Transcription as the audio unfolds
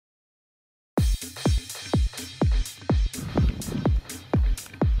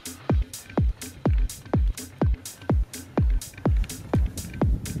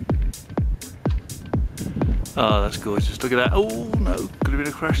Oh, that's gorgeous. Look at that. Oh no, could have been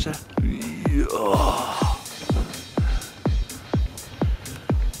a crash there. Oh.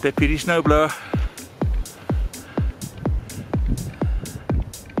 Deputy snowblower.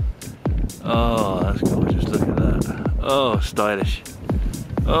 Oh, that's gorgeous. Look at that. Oh, stylish.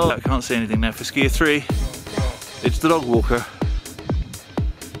 Oh, I can't see anything now for skier 3. It's the dog walker.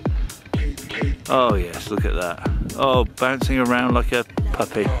 Oh yes, look at that. Oh, bouncing around like a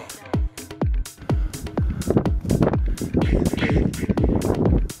puppy.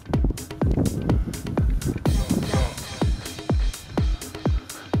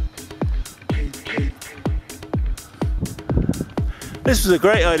 This was a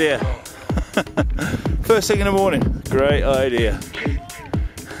great idea. First thing in the morning, great idea.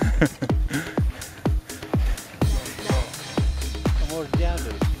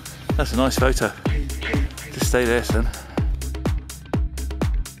 That's a nice photo. Just stay there, son.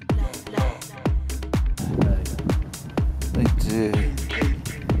 They do.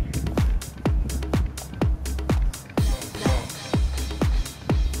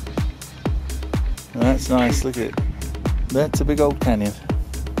 That's nice, look at it. That's a big old canyon.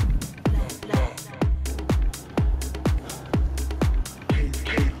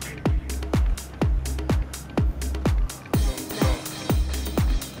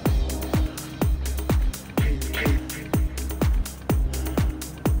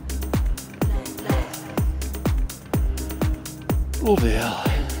 Bloody hell.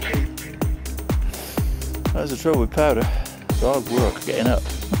 That's the trouble with powder. It's hard work getting up.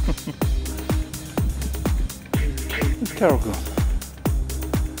 Where's Carol gone?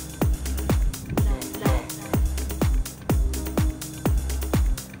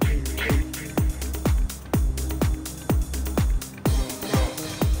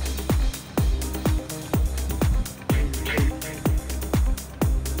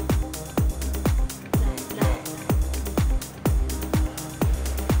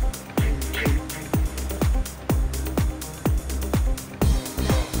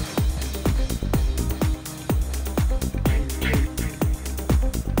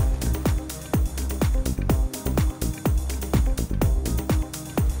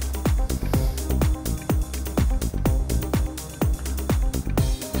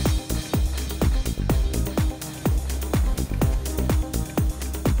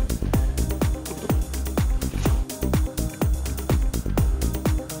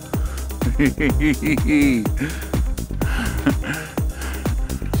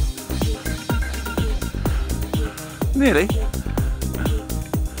 Nearly.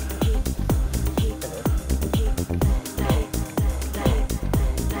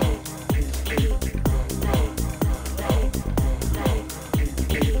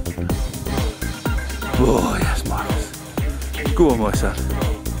 Oh yes, Marcus. Go on, my son.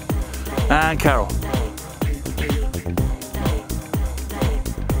 And Carol.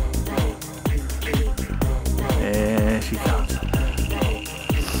 She comes.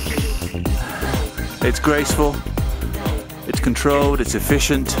 It's graceful, it's controlled, it's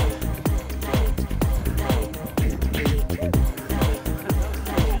efficient.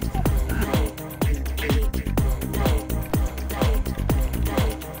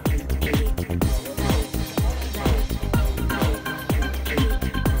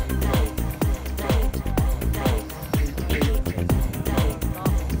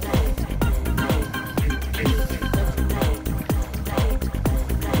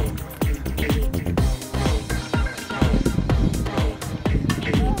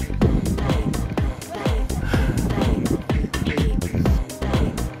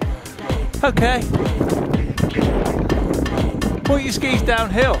 Okay. Point your skis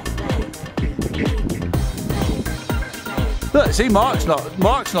downhill. Look, see, Mark's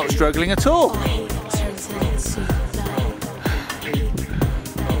not struggling at all.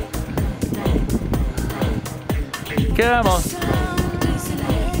 Come on.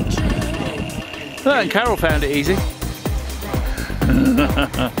 Oh, and Carol found it easy.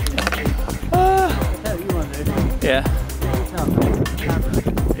 Yeah.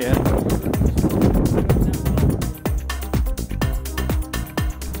 Yeah.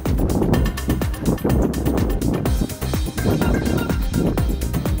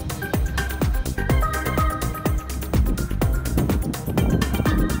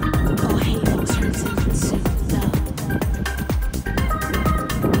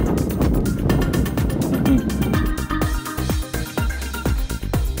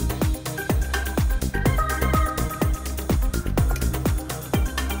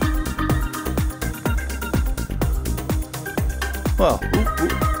 Well,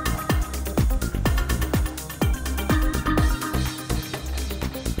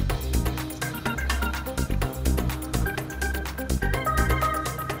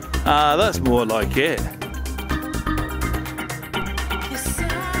 Ah, that's more like it.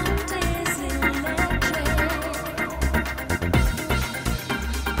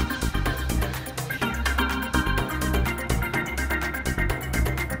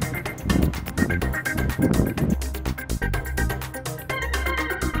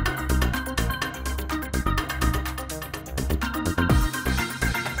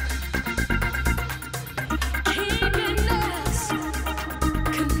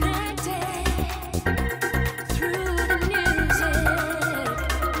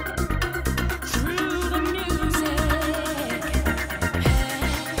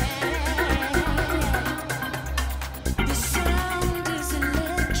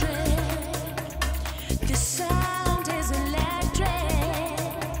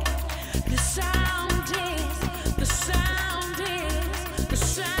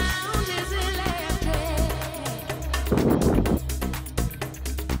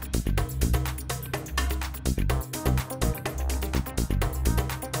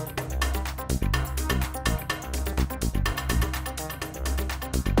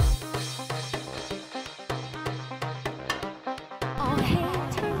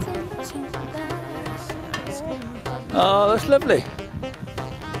 Oh, that's lovely.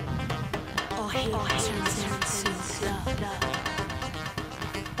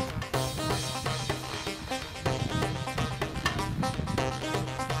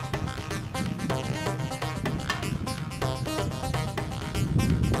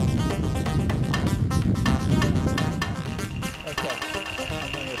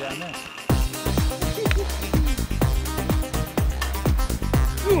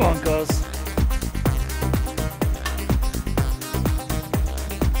 Come on, guys.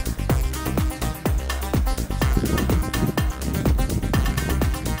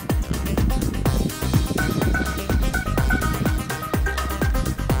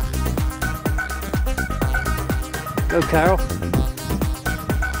 Go, Carol.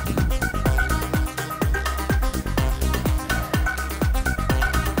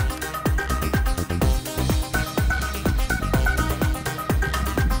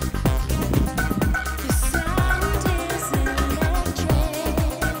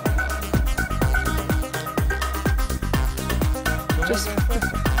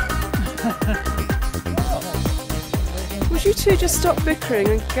 Would you two just stop bickering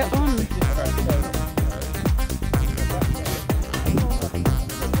and get on?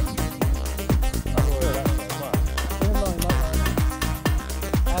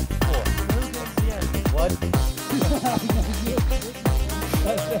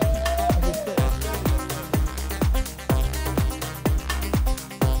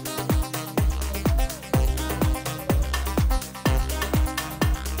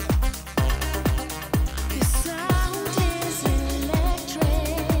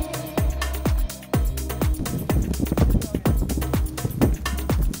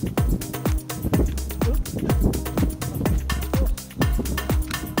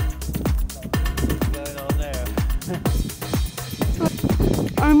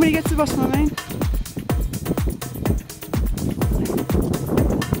 I'm going to get to the bottom, I mean.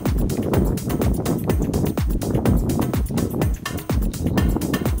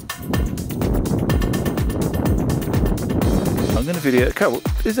 I'm going to video. Carol,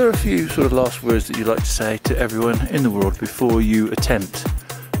 is there a few sort of last words that you'd like to say to everyone in the world before you attempt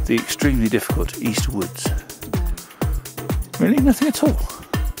the extremely difficult East Woods? No. Really? Nothing at all? No,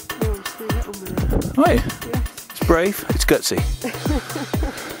 I'm just going to get on with it. Are you? Yeah. It's brave, it's gutsy.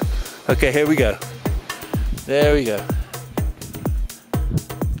 Okay, here we go. There we go.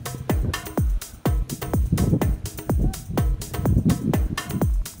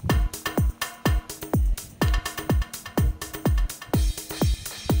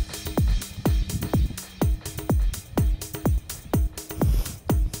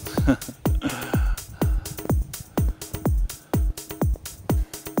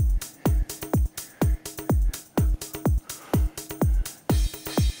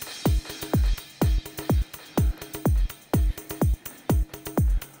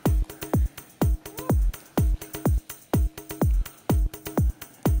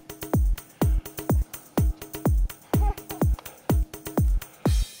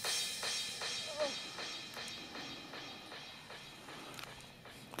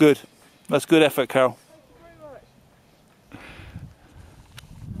 Good. That's good effort, Carol.